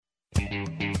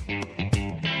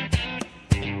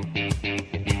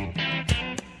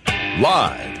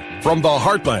Live from the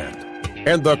heartland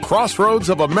and the crossroads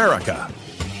of America,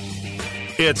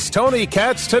 it's Tony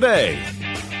Katz Today.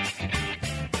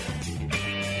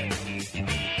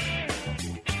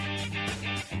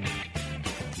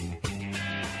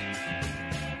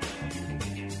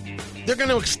 They're going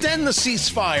to extend the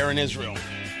ceasefire in Israel.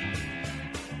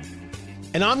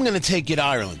 And I'm going to take you to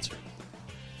Ireland,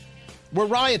 where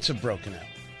riots have broken out.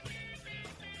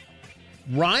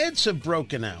 Riots have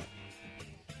broken out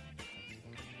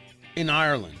in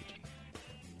Ireland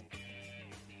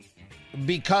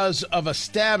because of a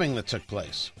stabbing that took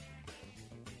place.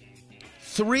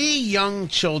 3 young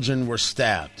children were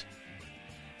stabbed.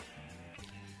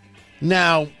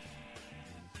 Now,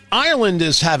 Ireland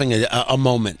is having a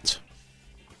moment.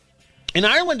 And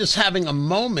Ireland is having a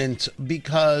moment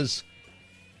because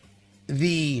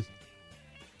the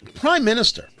Prime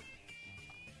Minister,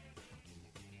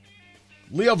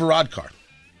 Leo Varadkar,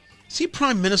 is he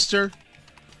Prime Minister?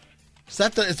 Is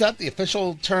that the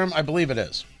official term? I believe it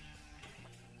is.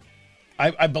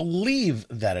 I believe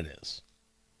that it is.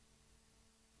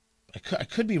 I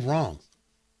could be wrong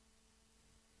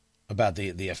about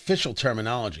the official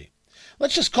terminology.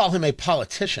 Let's just call him a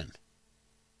politician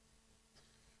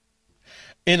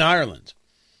in Ireland.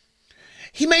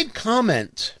 He made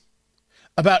comment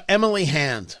about Emily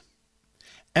Hand.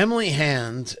 Emily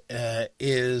Hand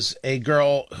is a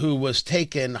girl who was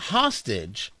taken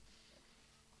hostage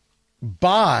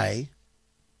by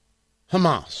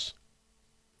Hamas.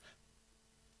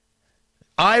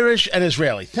 Irish and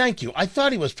Israeli. Thank you. I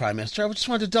thought he was Prime Minister. I just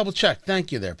wanted to double check.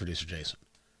 Thank you there, Producer Jason.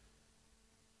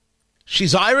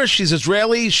 She's Irish, she's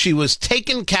Israeli, she was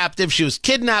taken captive, she was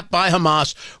kidnapped by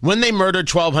Hamas when they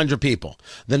murdered 1,200 people.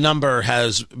 The number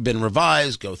has been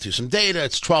revised, go through some data,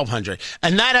 it's 1,200.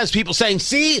 And that has people saying,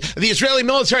 see, the Israeli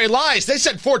military lies. They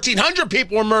said 1,400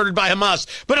 people were murdered by Hamas,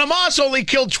 but Hamas only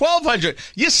killed 1,200.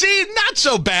 You see, not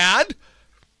so bad.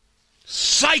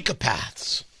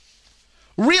 Psychopaths.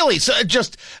 Really, so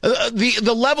just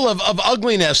the level of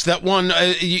ugliness that one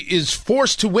is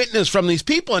forced to witness from these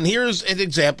people. And here's an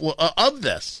example of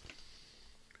this.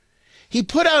 He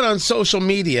put out on social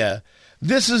media,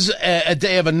 this is a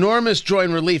day of enormous joy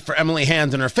and relief for Emily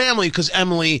Hand and her family because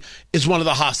Emily is one of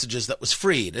the hostages that was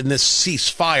freed in this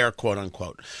ceasefire, quote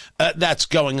unquote, that's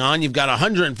going on. You've got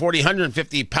 140,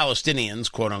 150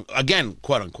 Palestinians, quote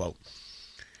unquote,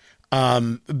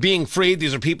 being freed.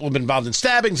 These are people who've been involved in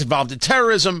stabbings, involved in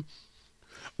terrorism.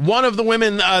 One of the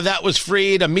women that was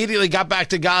freed immediately got back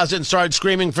to Gaza and started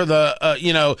screaming for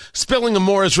the, spilling of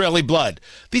more Israeli blood.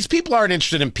 These people aren't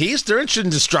interested in peace. They're interested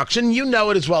in destruction. You know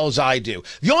it as well as I do.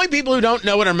 The only people who don't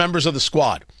know it are members of the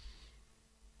squad.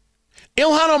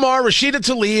 Ilhan Omar, Rashida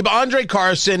Tlaib, Andre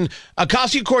Carson,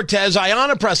 Ocasio-Cortez,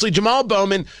 Ayanna Pressley, Jamal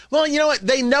Bowman. Well, you know what?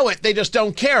 They know it. They just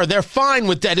don't care. They're fine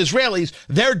with dead Israelis.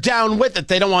 They're down with it.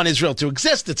 They don't want Israel to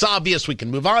exist. It's obvious. We can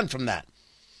move on from that.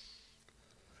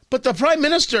 But the Prime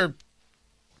Minister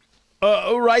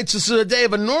writes, this is a day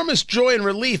of enormous joy and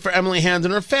relief for Emily Hand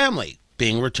and her family,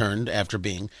 being returned after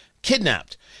being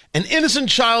kidnapped. An innocent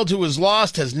child who was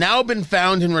lost has now been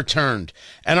found and returned,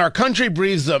 and our country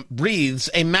breathes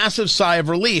a massive sigh of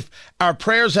relief. Our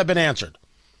prayers have been answered.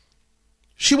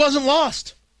 She wasn't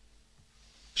lost.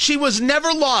 She was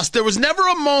never lost. There was never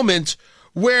a moment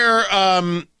where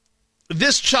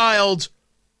this child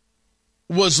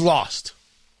was lost.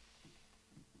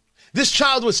 This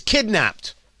child was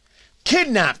kidnapped,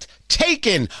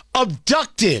 taken,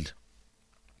 abducted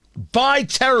by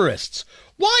terrorists.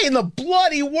 Why in the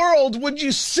bloody world would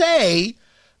you say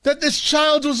that this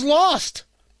child was lost?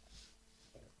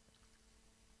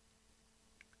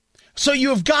 So you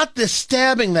have got this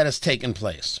stabbing that has taken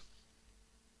place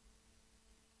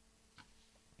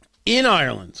in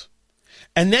Ireland.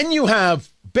 And then you have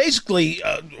basically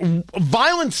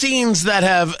violent scenes that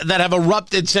have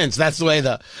erupted since. That's the way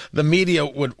the media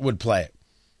would play it.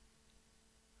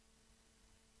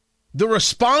 The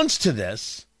response to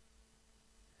this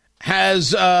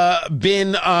has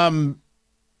been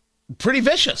pretty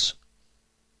vicious.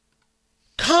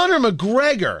 Conor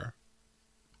McGregor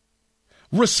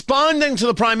responding to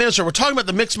the Prime Minister. We're talking about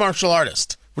the mixed martial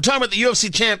artist. We're talking about the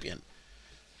UFC champion.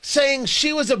 Saying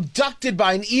she was abducted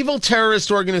by an evil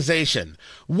terrorist organization.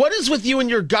 What is with you and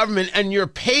your government and your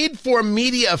paid-for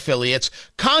media affiliates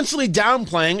constantly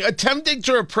downplaying, attempting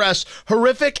to repress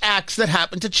horrific acts that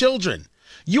happen to children?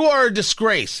 You are a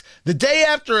disgrace. The day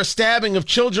after a stabbing of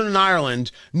children in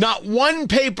Ireland, not one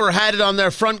paper had it on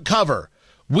their front cover.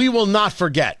 We will not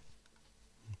forget.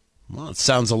 Well, it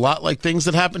sounds a lot like things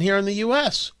that happen here in the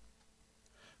U.S.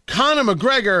 Conor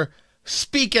McGregor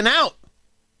speaking out.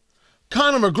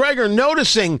 Conor McGregor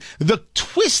noticing the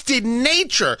twisted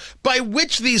nature by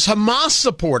which these Hamas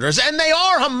supporters, and they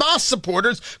are Hamas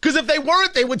supporters, because if they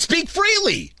weren't, they would speak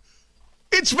freely.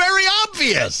 It's very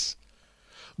obvious.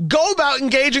 Go about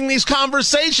engaging these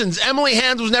conversations. Emily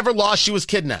Hand was never lost. She was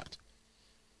kidnapped.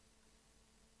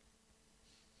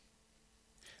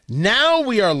 Now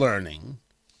we are learning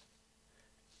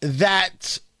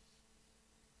that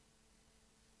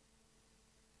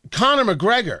Conor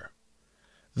McGregor,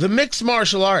 the mixed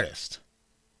martial artist,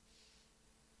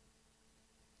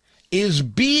 is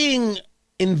being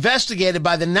investigated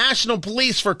by the national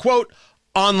police for, quote,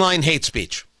 online hate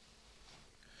speech.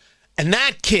 And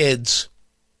that, kids,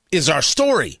 is our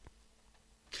story.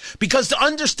 Because to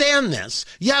understand this,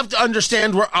 you have to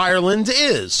understand where Ireland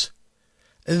is.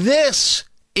 This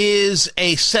is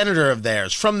a senator of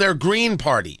theirs from their Green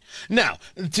Party. Now,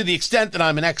 to the extent that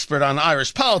I'm an expert on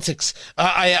Irish politics,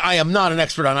 I am not an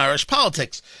expert on Irish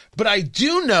politics, but I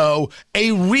do know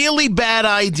a really bad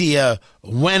idea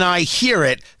when I hear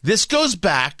it. This goes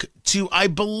back to, I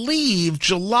believe,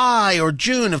 July or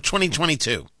June of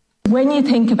 2022. When you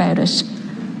think about it,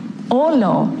 all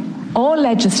law, all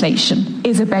legislation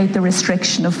is about the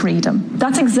restriction of freedom.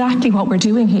 That's exactly what we're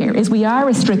doing here, is we are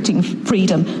restricting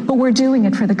freedom, but we're doing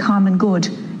it for the common good.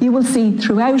 You will see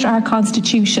throughout our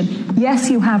Constitution, yes,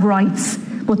 you have rights,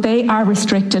 but they are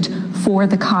restricted for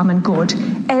the common good.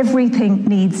 Everything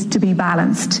needs to be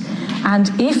balanced. And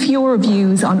if your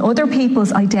views on other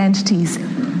people's identities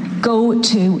go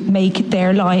to make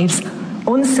their lives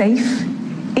unsafe,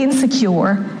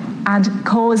 insecure, and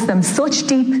cause them such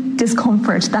deep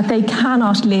discomfort that they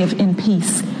cannot live in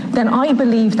peace, then I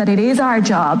believe that it is our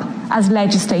job as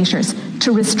legislators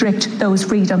to restrict those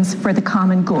freedoms for the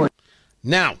common good.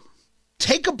 Now,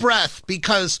 take a breath,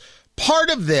 because part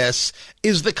of this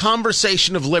is the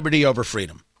conversation of liberty over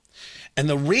freedom. And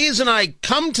the reason I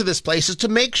come to this place is to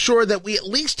make sure that we at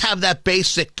least have that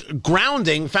basic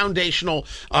grounding, foundational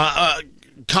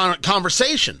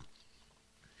conversation.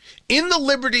 In the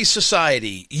Liberty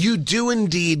Society, you do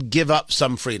indeed give up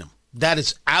some freedom. That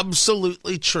is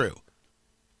absolutely true.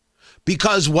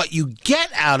 Because what you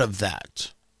get out of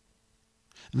that,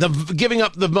 the giving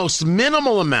up the most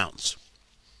minimal amounts,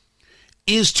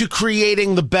 is to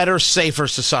creating the better, safer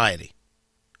society.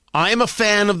 I am a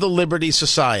fan of the Liberty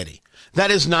Society.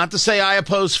 That is not to say I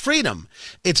oppose freedom.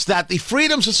 It's that the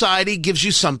Freedom Society gives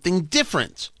you something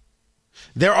different.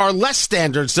 There are less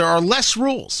standards. There are less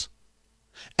rules.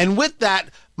 And with that,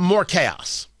 more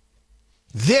chaos.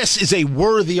 This is a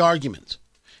worthy argument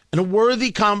and a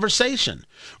worthy conversation.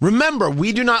 Remember,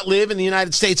 we do not live in the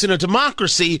United States in a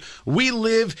democracy. We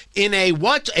live in a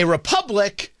what? A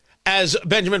republic, as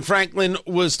Benjamin Franklin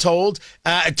was told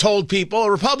people,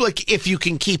 a republic if you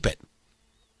can keep it.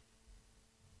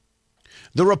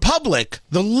 The republic,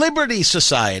 the Liberty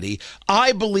Society,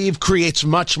 I believe creates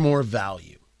much more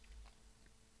value.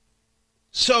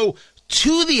 So,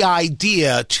 to the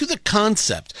idea, to the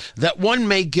concept that one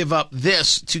may give up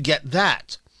this to get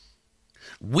that,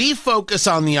 we focus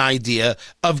on the idea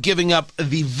of giving up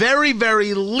the very,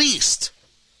 very least,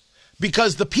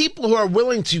 because the people who are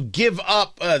willing to give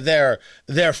up their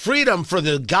freedom for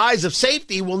the guise of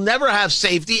safety will never have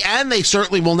safety, and they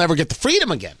certainly will never get the freedom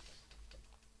again.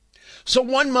 So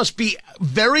one must be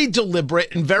very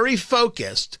deliberate and very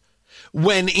focused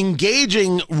when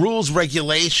engaging rules,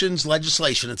 regulations,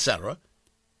 legislation, etc.,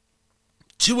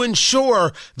 to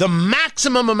ensure the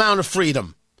maximum amount of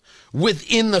freedom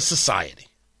within the society.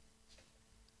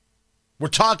 We're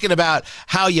talking about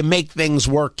how you make things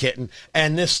work, kitten,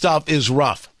 and this stuff is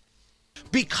rough.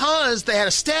 Because they had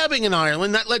a stabbing in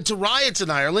Ireland that led to riots in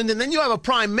Ireland, and then you have a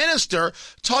prime minister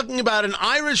talking about an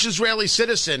Irish-Israeli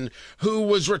citizen who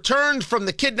was returned from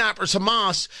the kidnappers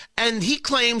Hamas, and he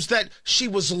claims that she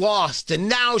was lost, and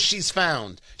now she's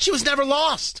found. She was never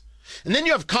lost. And then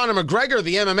you have Conor McGregor,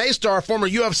 the MMA star, former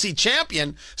UFC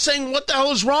champion, saying, what the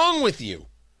hell is wrong with you?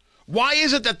 Why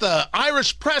is it that the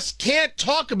Irish press can't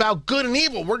talk about good and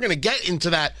evil? We're going to get into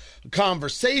that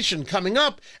conversation coming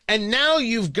up. And now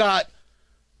you've got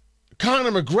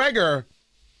Conor McGregor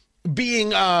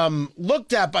being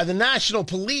looked at by the national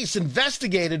police,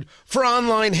 investigated for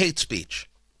online hate speech.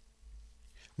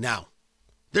 Now,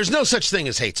 there's no such thing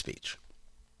as hate speech.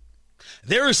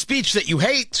 There is speech that you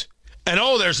hate, and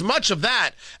oh, there's much of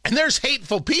that, and there's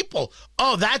hateful people.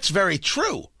 Oh, that's very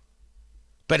true.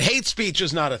 But hate speech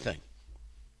is not a thing.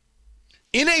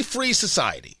 In a free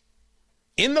society,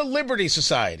 in the Liberty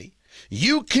Society,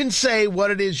 you can say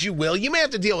what it is you will. You may have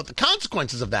to deal with the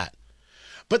consequences of that.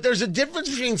 But there's a difference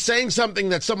between saying something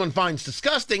that someone finds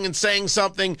disgusting and saying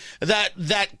something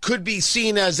that could be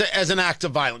seen as an act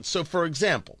of violence. So, for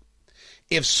example,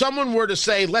 if someone were to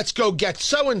say, let's go get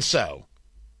so-and-so,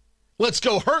 let's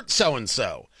go hurt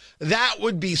so-and-so, that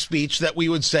would be speech that we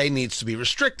would say needs to be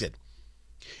restricted.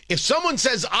 If someone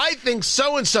says, I think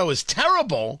so-and-so is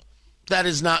terrible, that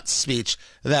is not speech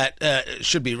that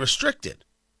should be restricted.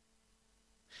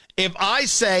 If I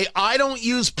say I don't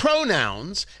use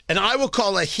pronouns and I will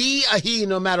call a he,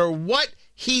 no matter what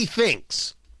he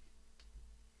thinks,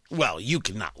 well, you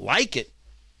cannot like it.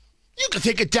 You can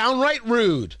think it downright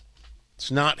rude. It's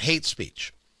not hate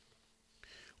speech.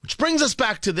 Which brings us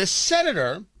back to this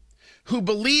senator who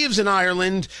believes in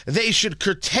Ireland they should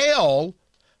curtail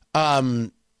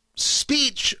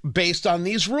speech based on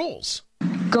these rules.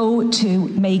 Go to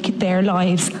make their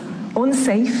lives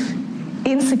unsafe,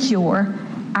 insecure,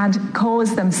 and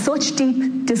cause them such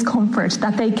deep discomfort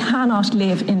that they cannot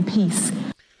live in peace.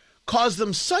 Cause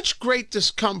them such great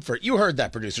discomfort. You heard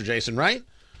that, producer Jason, right?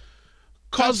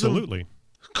 Absolutely.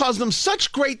 Cause them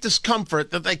such great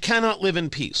discomfort that they cannot live in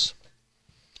peace.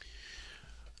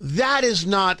 That is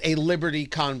not a liberty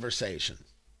conversation.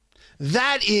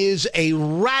 That is a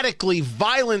radically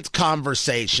violent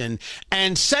conversation,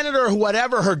 and Senator,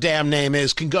 whatever her damn name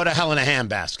is, can go to hell in a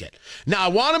handbasket. Now, I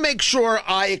want to make sure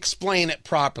I explain it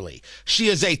properly. She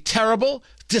is a terrible,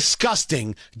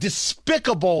 disgusting,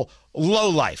 despicable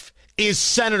lowlife, is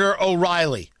Senator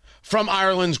O'Reilly from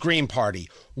Ireland's Green Party.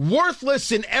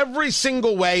 Worthless in every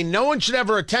single way. No one should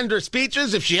ever attend her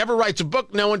speeches. If she ever writes a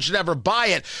book, no one should ever buy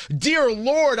it. Dear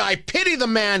Lord, I pity the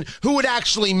man who would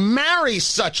actually marry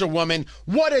such a woman.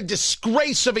 What a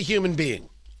disgrace of a human being.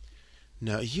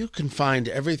 Now, you can find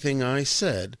everything I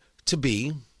said to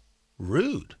be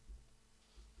rude.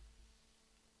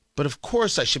 But of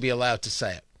course I should be allowed to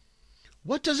say it.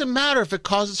 What does it matter if it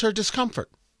causes her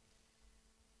discomfort?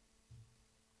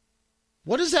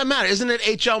 What does that matter? Isn't it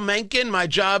H.L. Mencken? My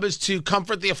job is to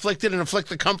comfort the afflicted and afflict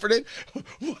the comforted.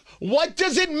 What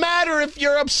does it matter if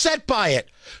you're upset by it?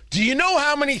 Do you know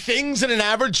how many things in an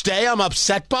average day I'm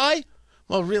upset by?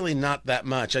 Well, really not that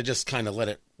much. I just kind of let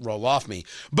it roll off me.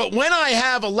 But when I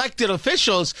have elected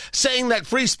officials saying that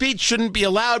free speech shouldn't be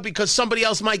allowed because somebody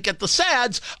else might get the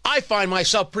sads, I find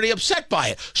myself pretty upset by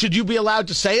it. Should you be allowed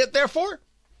to say it, therefore?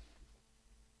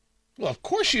 Well, of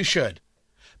course you should.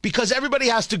 Because everybody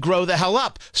has to grow the hell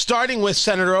up, starting with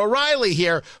Senator O'Reilly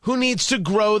here, who needs to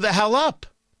grow the hell up.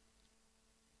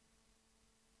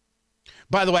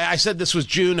 By the way, I said this was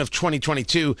June of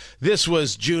 2022. This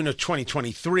was June of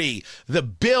 2023. The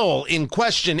bill in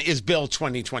question is Bill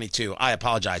 2022. I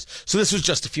apologize. So this was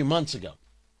just a few months ago.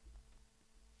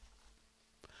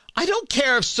 I don't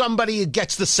care if somebody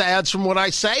gets the sads from what I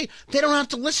say. They don't have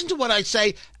to listen to what I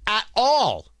say at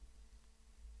all.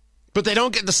 But they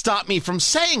don't get to stop me from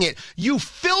saying it. You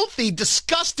filthy,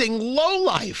 disgusting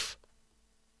lowlife.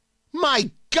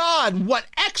 My God, what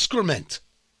excrement.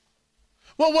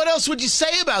 Well, what else would you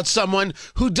say about someone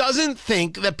who doesn't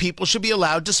think that people should be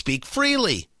allowed to speak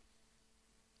freely?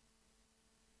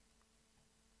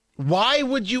 Why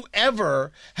would you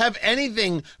ever have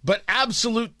anything but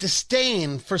absolute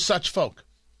disdain for such folk?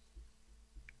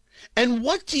 And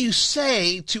what do you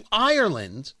say to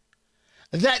Ireland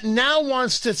that now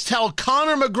wants to tell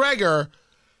Conor McGregor,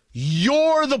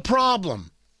 you're the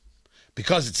problem?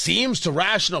 Because it seems to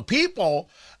rational people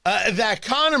that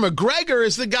Conor McGregor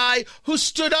is the guy who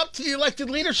stood up to the elected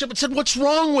leadership and said, what's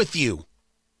wrong with you?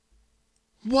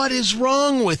 What is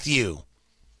wrong with you?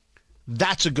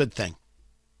 That's a good thing.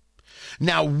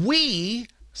 Now, we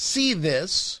see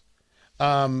this,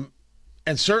 and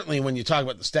certainly when you talk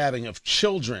about the stabbing of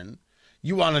children,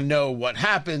 you want to know what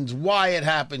happened, why it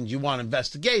happened. You want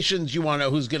investigations. You want to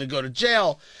know who's going to go to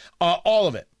jail. All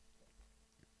of it.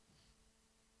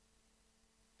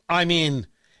 I mean,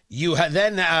 you had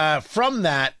then from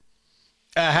that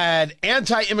had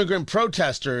anti-immigrant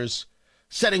protesters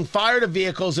setting fire to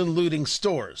vehicles and looting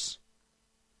stores.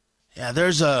 Yeah,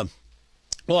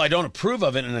 I don't approve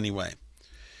of it in any way.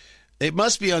 It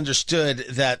must be understood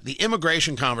that the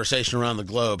immigration conversation around the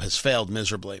globe has failed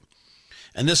miserably.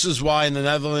 And this is why in the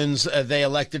Netherlands, they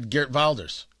elected Geert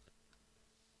Wilders.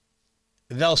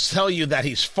 They'll tell you that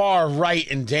he's far right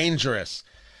and dangerous.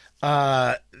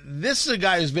 This is a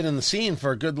guy who's been in the scene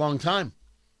for a good long time.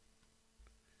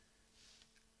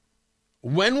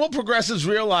 When will progressives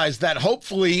realize that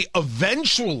hopefully,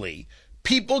 eventually,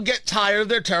 people get tired of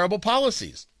their terrible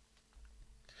policies?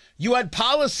 You had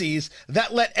policies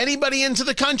that let anybody into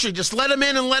the country, just let them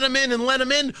in and let them in and let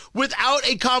them in without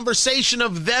a conversation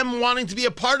of them wanting to be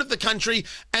a part of the country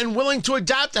and willing to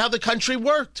adapt to how the country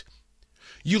worked.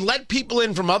 You let people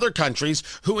in from other countries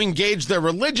who engaged their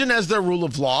religion as their rule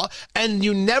of law, and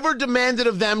you never demanded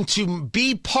of them to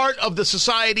be part of the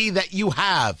society that you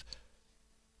have.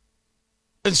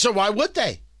 And so why would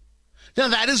they? Now,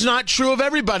 that is not true of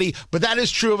everybody, but that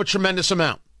is true of a tremendous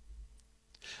amount.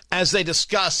 As they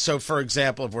discuss, so for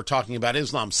example, if we're talking about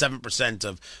Islam, 7%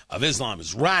 of Islam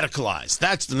is radicalized.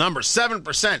 That's the number,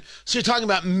 7%. So you're talking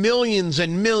about millions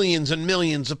and millions and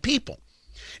millions of people.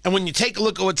 And when you take a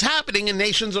look at what's happening in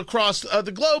nations across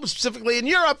the globe, specifically in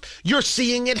Europe, you're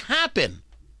seeing it happen.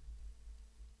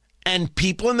 And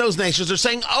people in those nations are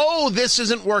saying, oh, this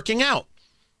isn't working out.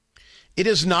 It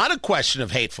is not a question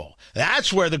of hateful.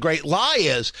 That's where the great lie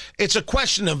is. It's a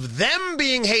question of them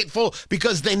being hateful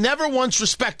because they never once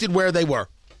respected where they were.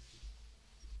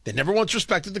 They never once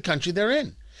respected the country they're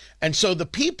in. And so the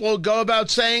people go about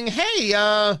saying,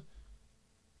 hey,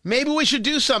 maybe we should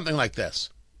do something like this.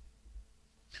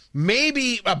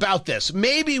 Maybe about this.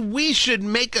 Maybe we should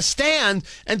make a stand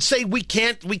and say we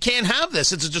can't have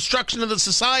this. It's a destruction of the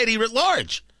society writ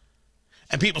large.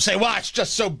 And people say, well, it's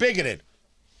just so bigoted.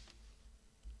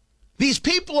 These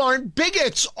people aren't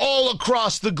bigots all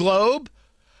across the globe.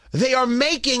 They are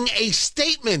making a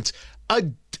statement,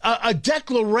 a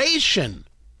declaration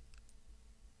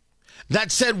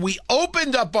that said we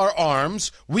opened up our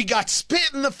arms, we got spit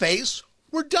in the face,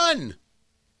 we're done.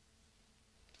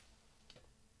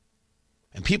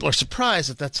 And people are surprised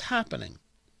that that's happening.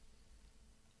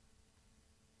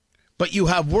 But you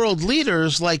have world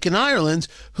leaders like in Ireland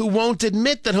who won't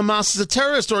admit that Hamas is a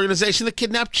terrorist organization that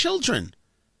kidnapped children.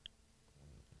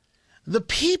 The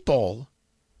people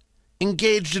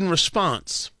engaged in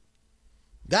response.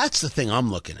 That's the thing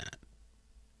I'm looking at.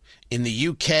 In the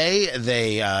UK,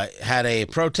 they had a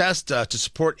protest to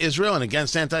support Israel and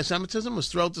against anti-Semitism. Was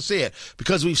thrilled to see it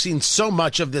because we've seen so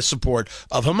much of this support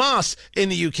of Hamas in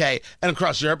the UK and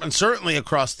across Europe and certainly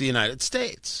across the United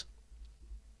States.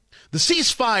 The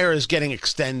ceasefire is getting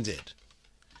extended.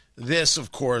 This,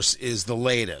 of course, is the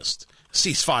latest.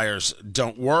 Ceasefires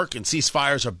don't work, and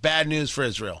ceasefires are bad news for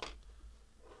Israel.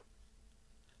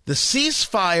 The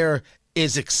ceasefire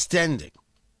is extending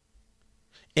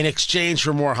in exchange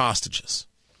for more hostages.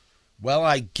 Well,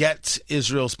 I get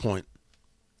Israel's point.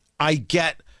 I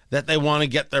get that they want to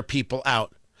get their people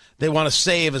out. They want to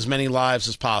save as many lives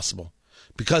as possible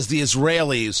because the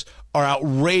Israelis are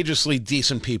outrageously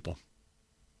decent people.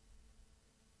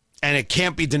 And it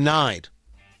can't be denied.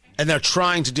 And they're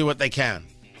trying to do what they can.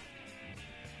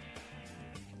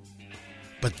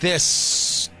 But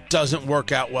this doesn't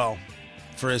work out well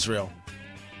for Israel.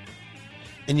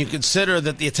 And you consider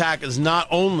that the attack is not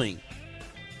only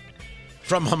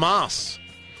from Hamas,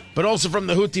 but also from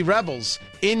the Houthi rebels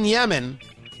in Yemen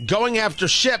going after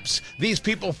ships, these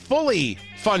people fully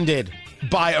funded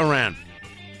by Iran.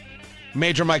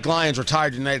 Major Mike Lyons,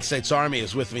 retired United States Army,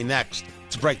 is with me next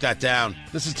to break that down.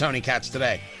 This is Tony Katz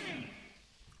Today.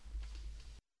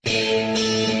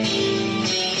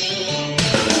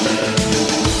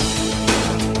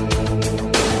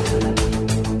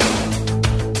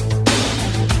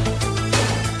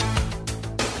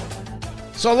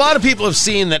 So a lot of people have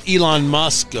seen that Elon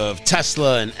Musk of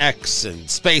Tesla and X and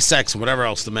SpaceX and whatever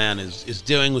else the man is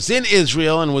doing was in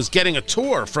Israel and was getting a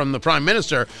tour from the Prime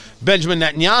Minister, Benjamin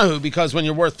Netanyahu, because when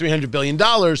you're worth $300 billion,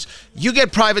 you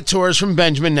get private tours from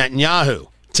Benjamin Netanyahu.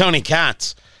 Tony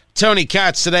Katz. Tony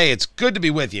Katz Today. It's good to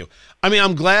be with you. I mean,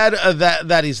 I'm glad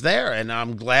that he's there, and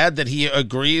I'm glad that he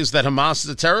agrees that Hamas is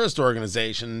a terrorist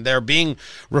organization. They're being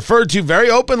referred to very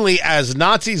openly as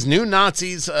Nazis, new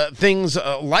Nazis, things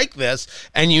like this,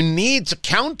 and you need to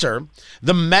counter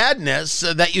the madness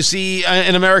that you see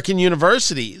in American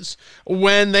universities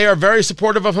when they are very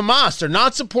supportive of Hamas. They're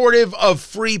not supportive of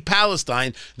free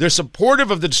Palestine. They're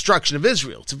supportive of the destruction of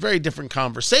Israel. It's a very different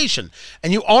conversation.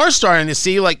 And you are starting to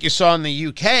see, like you saw in the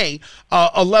UK,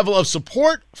 a level of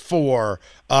support for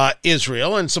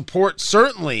Israel and support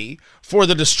certainly for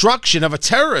the destruction of a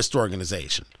terrorist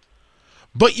organization.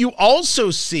 But you also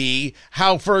see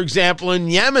how, for example, in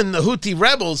Yemen, the Houthi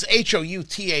rebels,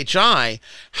 Houthi,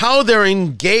 how they're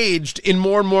engaged in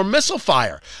more and more missile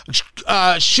fire,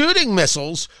 shooting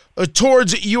missiles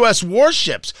towards U.S.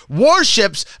 warships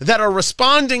that are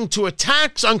responding to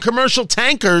attacks on commercial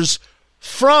tankers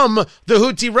from the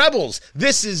Houthi rebels.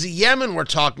 This is Yemen we're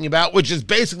talking about, which is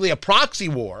basically a proxy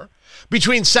war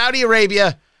between Saudi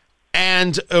Arabia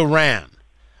and Iran.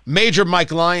 Major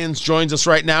Mike Lyons joins us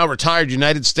right now, retired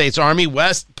United States Army,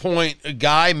 West Point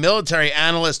guy, military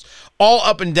analyst, all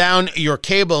up and down your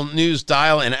cable news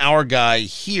dial, and our guy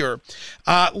here.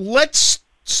 Let's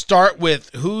start with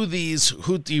who these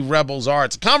Houthi rebels are.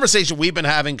 It's a conversation we've been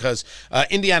having because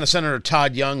Indiana Senator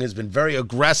Todd Young has been very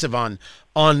aggressive on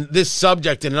this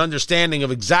subject and an understanding of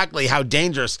exactly how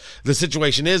dangerous the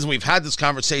situation is. And we've had this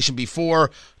conversation before.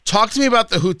 Talk to me about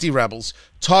the Houthi rebels.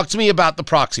 Talk to me about the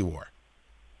proxy war.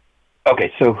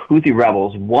 Okay, so Houthi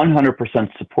rebels,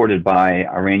 100% supported by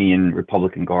Iranian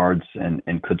Republican Guards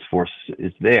and Quds Force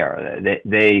is there.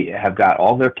 They have got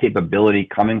all their capability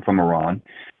coming from Iran.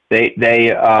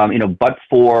 But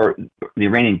for the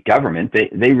Iranian government,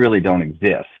 they really don't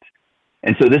exist.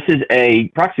 And so this is a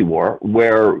proxy war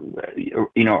where,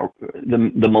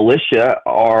 the militia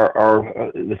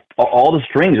all the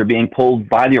strings are being pulled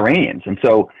by the Iranians. And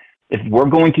so if we're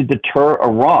going to deter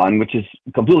Iran, which is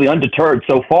completely undeterred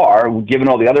so far, given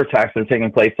all the other attacks that are taking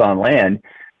place on land,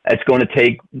 it's going to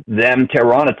take them,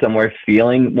 Tehran, at somewhere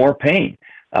feeling more pain.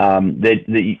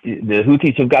 The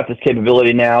Houthis have got this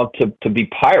capability now to be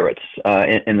pirates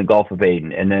in the Gulf of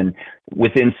Aden and then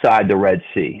inside the Red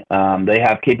Sea. They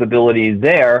have capabilities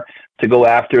there to go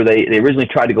after. They originally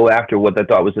tried to go after what they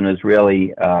thought was an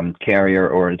Israeli carrier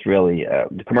or an Israeli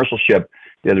commercial ship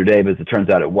the other day, but as it turns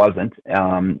out it wasn't.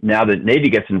 Now the Navy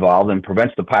gets involved and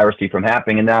prevents the piracy from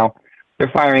happening, and now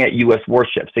they're firing at U.S.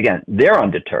 warships. Again, they're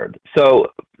undeterred. So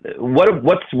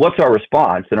what's our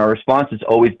response? And our response has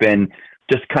always been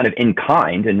just kind of in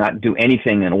kind and not do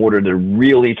anything in order to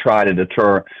really try to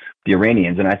deter the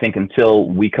Iranians. And I think until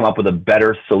we come up with a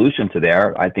better solution to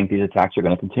there, I think these attacks are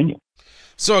going to continue.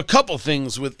 So a couple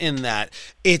things within that.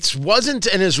 It wasn't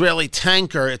an Israeli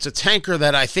tanker. It's a tanker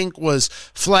that I think was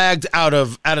flagged out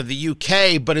of the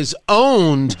UK, but is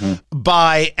owned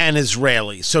by an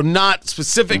Israeli. So not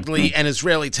specifically an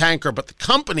Israeli tanker, but the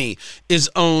company is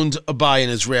owned by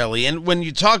an Israeli. And when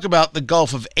you talk about the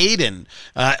Gulf of Aden,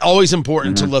 always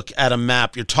important to look at a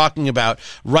map. You're talking about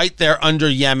right there under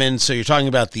Yemen. So you're talking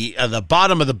about the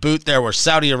bottom of the boot there where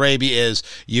Saudi Arabia is.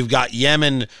 You've got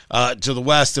Yemen to the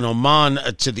west and Oman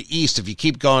to the east. If you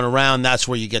keep going around, that's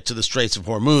where you get to the Straits of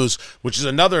Hormuz, which is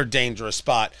another dangerous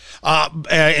spot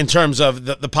in terms of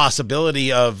the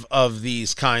possibility of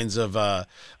these kinds of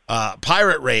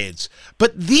pirate raids.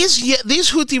 But these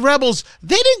Houthi rebels,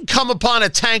 they didn't come upon a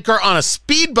tanker on a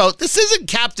speedboat. This isn't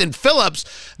Captain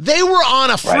Phillips. They were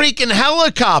on a freaking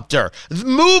helicopter,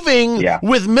 moving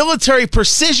with military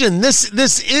precision. This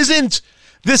isn't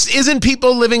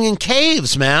people living in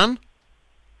caves, man.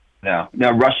 No,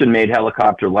 Russian-made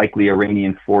helicopter, likely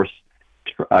Iranian force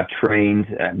trained,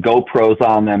 GoPros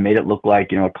on them, made it look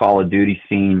like, a Call of Duty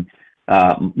scene,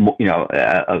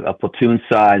 a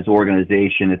platoon-sized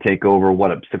organization to take over,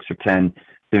 6 or 10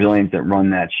 civilians that run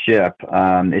that ship.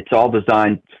 It's all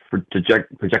designed to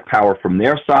project power from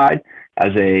their side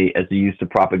as a use of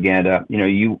propaganda.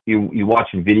 You watch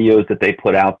videos that they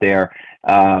put out there.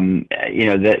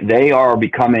 That they are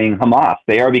becoming Hamas.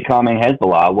 They are becoming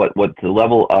Hezbollah. What the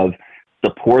level of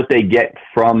support they get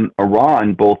from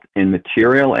Iran, both in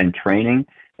material and training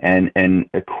and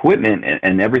equipment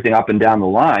and everything up and down the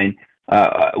line,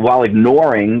 while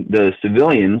ignoring the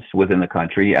civilians within the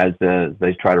country as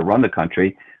they try to run the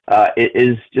country, it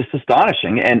is just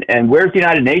astonishing. And where's the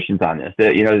United Nations on this?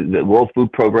 The World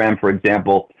Food Program, for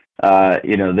example.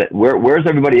 Where's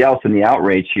everybody else in the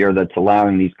outrage here that's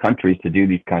allowing these countries to do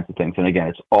these kinds of things? And again,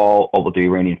 it's all with the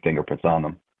Iranian fingerprints on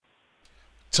them.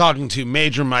 Talking to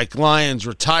Major Mike Lyons,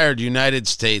 retired United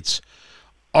States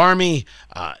Army,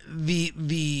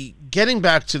 the getting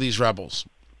back to these rebels,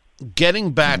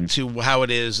 getting back to how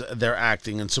it is they're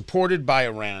acting and supported by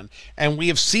Iran. And we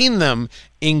have seen them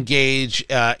engage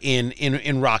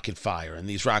in rocket fire. And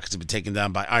these rockets have been taken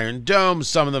down by Iron Dome.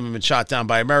 Some of them have been shot down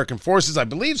by American forces. I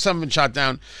believe some have been shot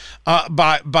down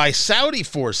by Saudi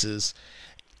forces.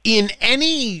 In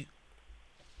any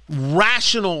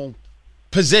rational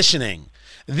positioning,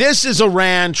 this is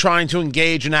Iran trying to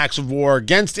engage in acts of war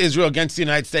against Israel, against the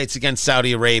United States, against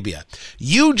Saudi Arabia.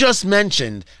 You just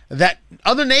mentioned that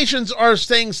other nations are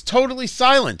staying totally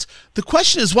silent. The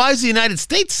question is, why is the United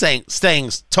States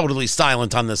staying totally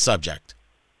silent on this subject?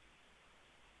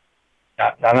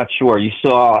 I'm not sure. You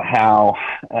saw how,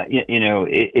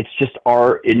 it's just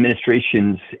our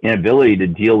administration's inability to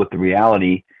deal with the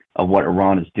reality of what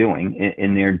Iran is doing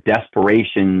in their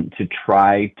desperation to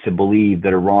try to believe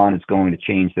that Iran is going to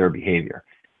change their behavior.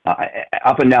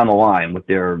 Up and down the line, with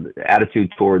their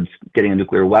attitude towards getting a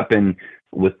nuclear weapon,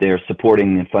 with their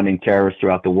supporting and funding terrorists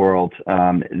throughout the world.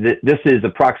 This is a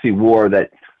proxy war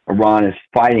that Iran is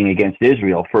fighting against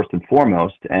Israel, first and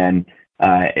foremost. And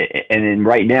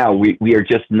right now, we are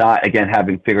just not, again,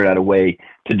 having figured out a way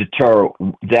to deter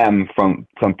them from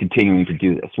continuing to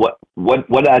do this. What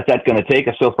is that going to take?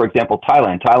 So, for example,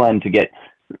 Thailand to get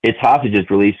its hostages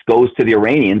released goes to the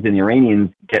Iranians, and the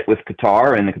Iranians get with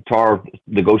Qatar, and the Qatar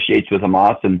negotiates with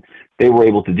Hamas, and they were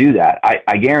able to do that.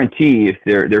 I guarantee if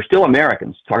they're still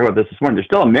Americans, talking about this morning, they're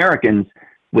still Americans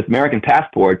with American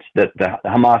passports that the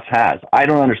Hamas has. I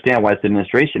don't understand why this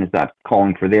administration is not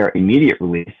calling for their immediate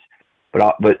release.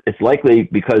 but it's likely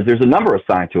because there's a number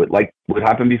assigned to it, like what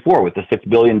happened before with the $6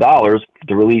 billion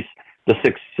to release the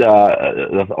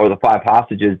the 5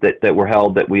 hostages that were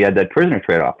held that we had that prisoner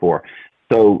trade-off for.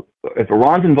 So if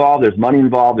Iran's involved, there's money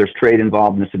involved, there's trade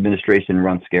involved, and this administration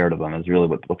runs scared of them is really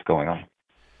what's going on.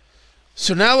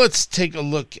 So now let's take a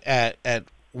look at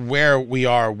where we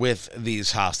are with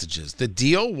these hostages. The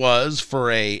deal was for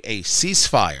a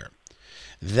ceasefire,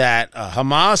 that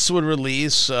Hamas would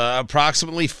release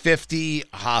approximately 50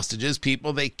 hostages,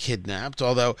 people they kidnapped,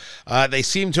 although they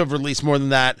seem to have released more than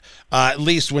that. At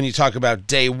least when you talk about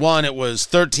day one, it was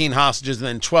 13 hostages and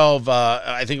then 12,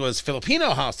 I think it was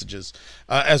Filipino hostages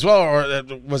as well, or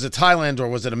was it Thailand, or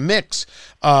was it a mix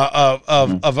of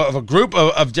a group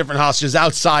of different hostages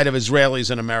outside of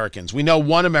Israelis and Americans? We know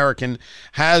one American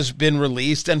has been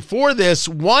released, and for this,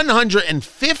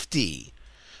 150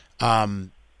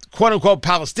 quote-unquote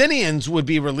Palestinians would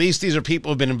be released. These are people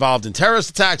who have been involved in terrorist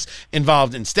attacks,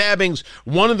 involved in stabbings.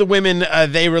 One of the women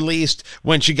they released,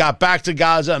 when she got back to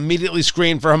Gaza, immediately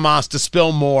screamed for Hamas to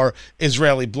spill more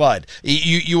Israeli blood.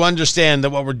 You understand that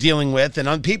what we're dealing with,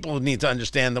 and people need to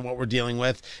understand that what we're dealing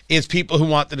with, is people who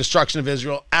want the destruction of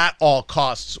Israel at all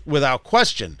costs, without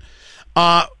question.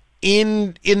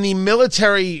 In the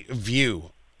military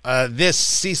view, this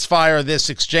ceasefire, this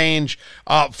exchange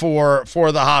for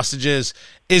the hostages,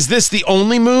 is this the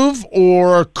only move,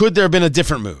 or could there have been a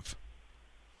different move?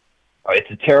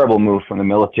 It's a terrible move from the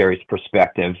military's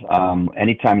perspective.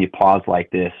 Anytime you pause like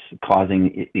this,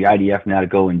 causing the IDF now to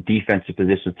go in defensive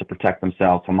positions to protect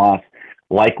themselves, Hamas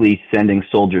likely sending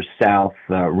soldiers south,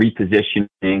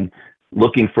 repositioning,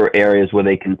 looking for areas where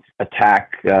they can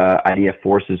attack IDF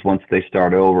forces once they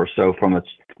start over. So from a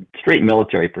straight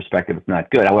military perspective, it's not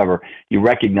good. However, you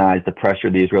recognize the pressure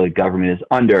the Israeli government is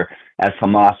under as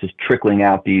Hamas is trickling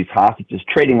out these hostages,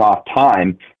 trading off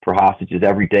time for hostages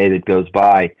every day that goes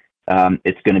by.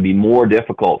 It's going to be more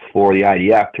difficult for the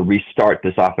IDF to restart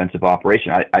this offensive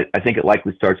operation. I think it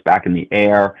likely starts back in the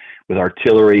air with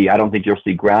artillery. I don't think you'll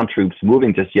see ground troops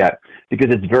moving just yet,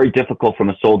 because it's very difficult from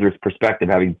a soldier's perspective,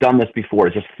 having done this before,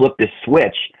 to just flip this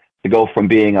switch to go from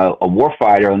being a war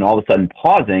fighter and all of a sudden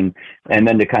pausing, and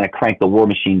then to kind of crank the war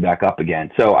machine back up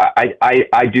again. So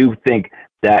I do think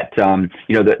that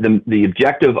the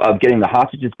objective of getting the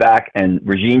hostages back and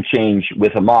regime change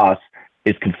with Hamas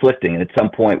is conflicting, and at some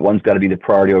point one's got to be the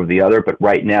priority over the other. But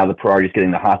right now the priority is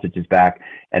getting the hostages back,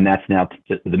 and that's now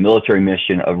the military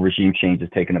mission of regime change has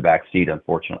taken a back seat,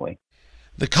 unfortunately.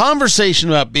 The conversation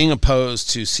about being opposed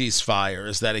to ceasefire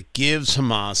is that it gives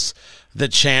Hamas the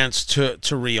chance to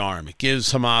rearm. It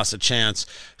gives Hamas a chance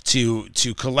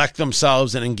to collect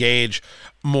themselves and engage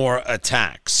more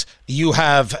attacks. You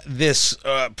have this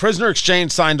prisoner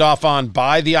exchange signed off on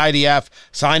by the IDF,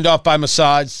 signed off by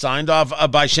Mossad, signed off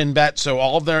by Shin Bet, so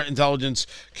all of their intelligence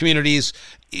communities.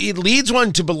 It leads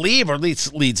one to believe, or at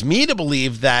least leads me to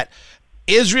believe, that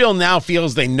Israel now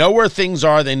feels they know where things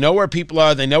are, they know where people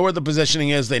are, they know where the positioning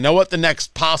is, they know what the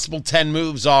next possible 10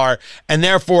 moves are, and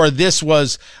therefore this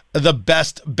was the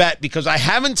best bet, because I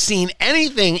haven't seen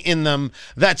anything in them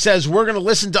that says we're going to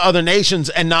listen to other nations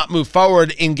and not move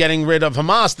forward in getting rid of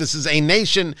Hamas. This is a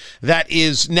nation that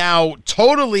is now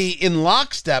totally in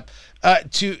lockstep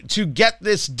to get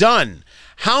this done.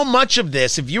 How much of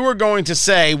this, if you were going to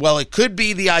say, well, it could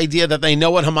be the idea that they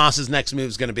know what Hamas's next move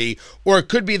is going to be, or it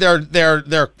could be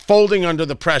they're folding under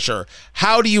the pressure,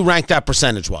 how do you rank that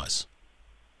percentage-wise?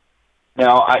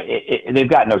 No, they've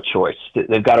got no choice.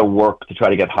 They've got to work to try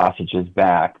to get hostages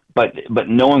back, but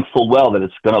knowing full well that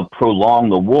it's going to prolong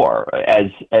the war,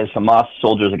 as Hamas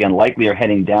soldiers, again, likely are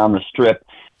heading down the strip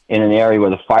in an area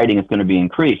where the fighting is going to be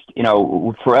increased.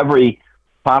 For every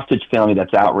hostage family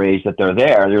that's outraged that they're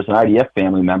there's an IDF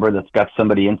family member that's got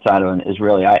somebody inside of an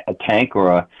Israeli a tank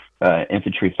or a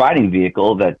infantry fighting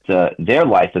vehicle that their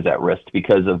life is at risk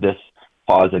because of this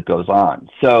pause that goes on.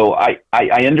 So I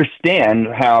understand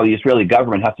how the Israeli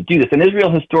government has to do this, and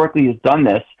Israel historically has done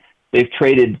this. They've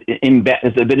traded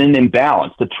there's been an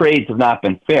imbalance. The trades have not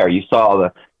been fair. You saw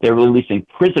they're releasing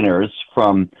prisoners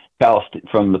from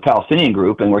the Palestinian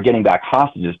group, and we're getting back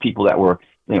hostages, people that were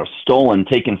stolen,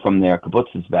 taken from their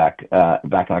kibbutzes back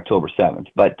on October 7th.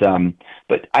 But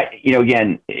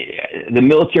again, the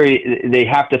military, they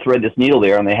have to thread this needle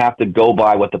there, and they have to go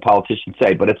by what the politicians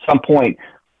say. But at some point,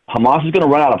 Hamas is going to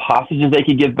run out of hostages they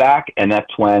can give back, and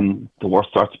that's when the war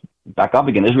starts back up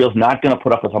again. Israel's not going to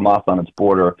put up with Hamas on its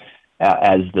border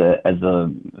as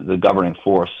the governing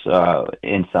force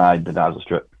inside the Gaza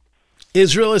Strip.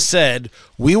 Israel has said,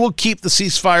 we will keep the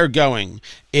ceasefire going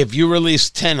if you release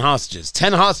 10 hostages.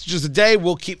 10 hostages a day,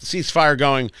 we'll keep the ceasefire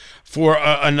going for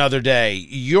another day.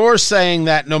 You're saying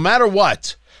that no matter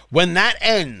what, when that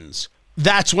ends,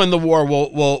 that's when the war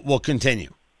will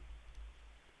continue.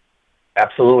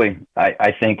 Absolutely.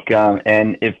 I think,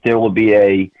 and if there will be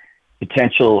a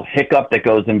potential hiccup that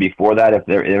goes in before that, if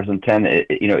there's intent,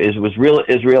 it was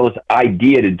Israel's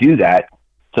idea to do that.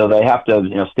 So they have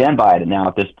to, stand by it now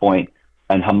at this point.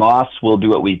 And Hamas will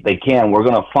do what they can. We're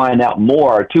going to find out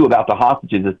more too about the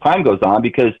hostages as time goes on,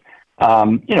 because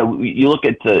you look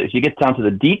at if you get down to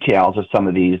the details of some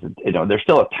of these, there's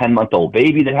still a 10-month-old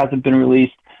baby that hasn't been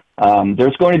released.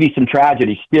 There's going to be some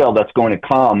tragedy still that's going to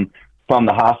come from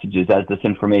the hostages as this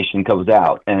information goes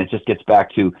out, and it just gets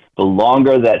back to the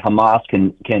longer that Hamas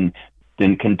can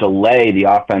delay the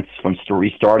offense from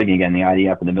restarting again, the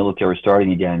IDF and the military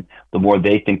starting again, the more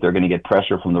they think they're going to get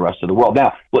pressure from the rest of the world.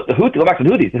 Now, go back to the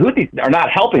Houthis are not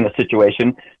helping the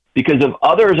situation, because if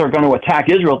others are going to attack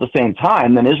Israel at the same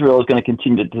time, then Israel is going to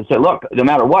continue to say, look, no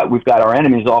matter what, we've got our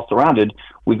enemies all surrounded.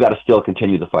 We've got to still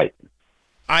continue the fight.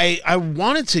 I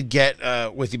wanted to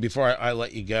get with you before I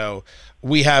let you go.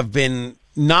 We have been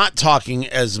not talking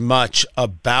as much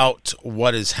about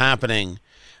what is happening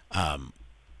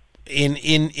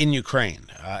in Ukraine.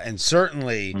 And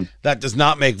certainly that does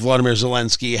not make Volodymyr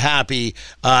Zelensky happy.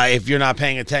 If you're not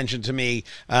paying attention to me,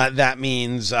 that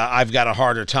means I've got a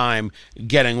harder time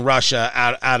getting Russia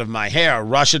out of my hair.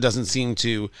 Russia doesn't seem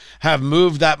to have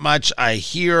moved that much. I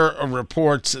hear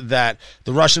reports that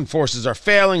the Russian forces are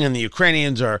failing and the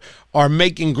Ukrainians are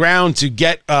making ground to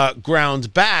get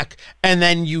ground back, and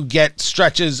then you get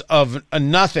stretches of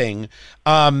nothing.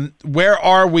 Where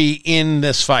are we in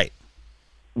this fight?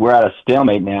 We're at a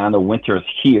stalemate now, and the winter is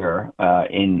here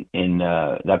in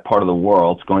that part of the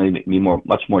world. It's going to be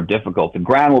much more difficult. The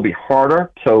ground will be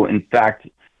harder. So, in fact,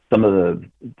 some of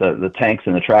the tanks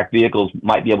and the tracked vehicles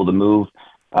might be able to move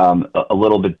a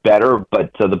little bit better.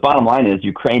 But the bottom line is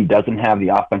Ukraine doesn't have the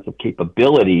offensive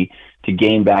capability to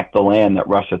gain back the land that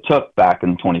Russia took back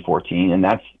in 2014, and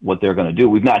that's what they're going to do.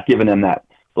 We've not given them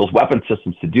those weapon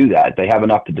systems to do that. They have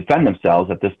enough to defend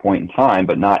themselves at this point in time,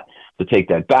 but not to take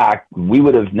that back. We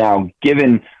would have now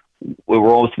we're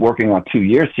almost working on 2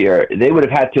 years here. They would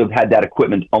have had to have had that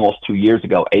equipment almost 2 years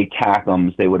ago.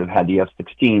 ATACMs, they would have had the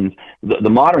F-16s, the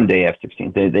modern day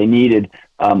F-16s. They needed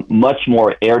much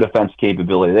more air defense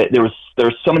capability.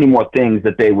 There's so many more things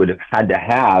that they would have had to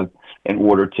have in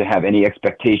order to have any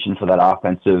expectation for that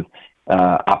offensive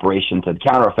operation to the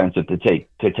counteroffensive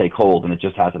to take hold, and it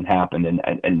just hasn't happened.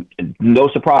 And no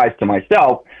surprise to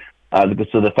myself, because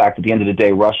of the fact at the end of the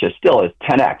day, Russia still is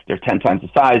 10x. They're 10 times the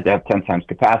size. They have 10 times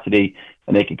capacity,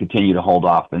 and they can continue to hold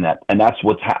off. And that's I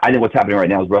think what's happening right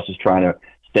now is Russia's trying to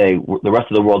say the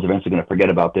rest of the world's eventually going to forget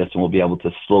about this, and we'll be able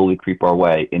to slowly creep our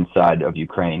way inside of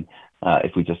Ukraine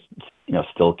if we just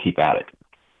still keep at it.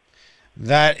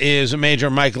 That is Major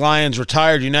Mike Lyons,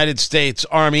 retired United States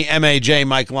Army, MAJ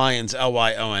Mike Lyons,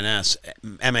 Lyons,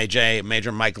 MAJ,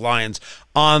 Major Mike Lyons,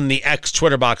 on the X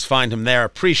Twitter box. Find him there.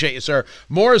 Appreciate you, sir.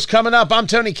 More is coming up. I'm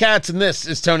Tony Katz, and this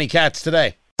is Tony Katz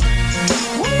Today.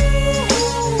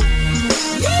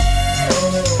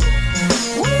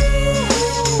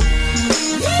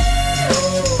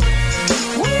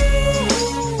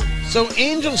 So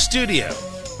Angel Studio,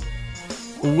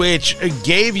 which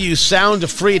gave you Sound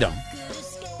of Freedom,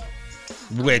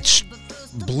 which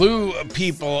blew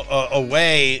people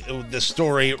away, the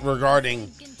story regarding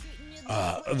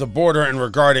the border and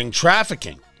regarding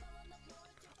trafficking.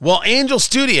 Well, Angel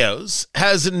Studios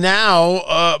has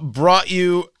now brought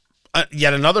you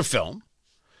yet another film,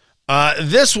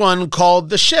 this one called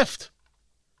The Shift.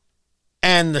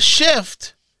 And The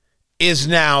Shift is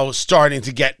now starting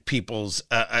to get people's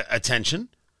attention.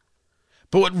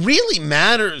 But what really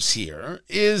matters here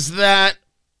is that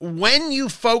when you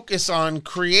focus on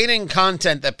creating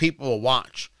content that people will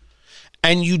watch,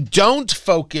 and you don't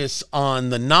focus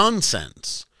on the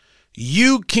nonsense,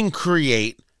 you can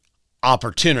create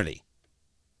opportunity.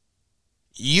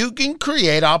 You can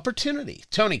create opportunity.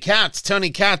 Tony Katz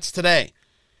Today.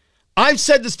 I've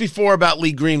said this before about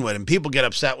Lee Greenwood, and people get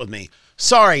upset with me.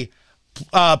 Sorry,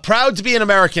 Proud to be an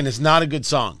American is not a good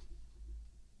song.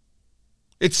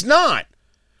 It's not.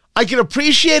 I can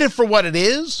appreciate it for what it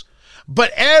is,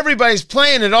 but everybody's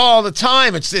playing it all the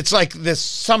time. It's like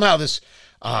this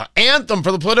anthem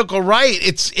for the political right.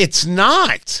 It's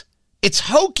not. It's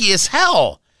hokey as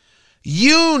hell.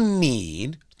 You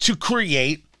need to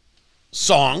create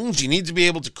songs. You need to be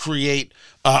able to create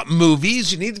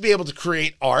movies. You need to be able to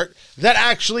create art that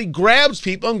actually grabs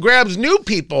people and grabs new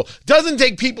people. Doesn't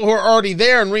take people who are already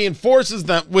there and reinforces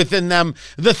them within them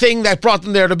the thing that brought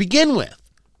them there to begin with.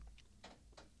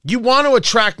 You want to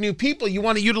attract new people. You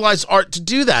want to utilize art to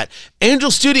do that. Angel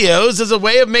Studios, as a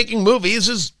way of making movies,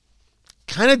 is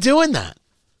kind of doing that.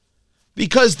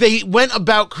 because they went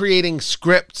about creating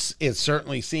scripts, it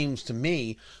certainly seems to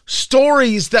me,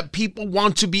 stories that people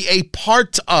want to be a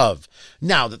part of.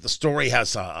 Now that the story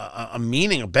has a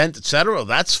meaning, a bent, etc.,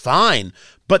 that's fine.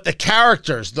 But the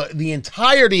characters, the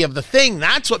entirety of the thing,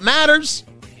 that's what matters.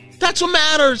 That's what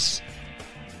matters.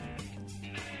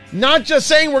 Not just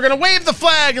saying we're going to wave the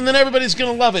flag and then everybody's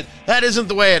going to love it. That's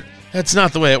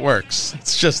not the way it works.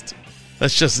 That's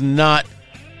just not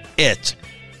it.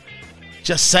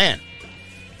 Just saying.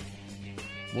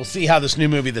 We'll see how this new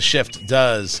movie, The Shift,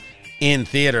 does in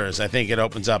theaters. I think it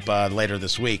opens up later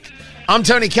this week. I'm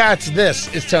Tony Katz.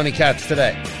 This is Tony Katz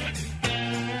Today.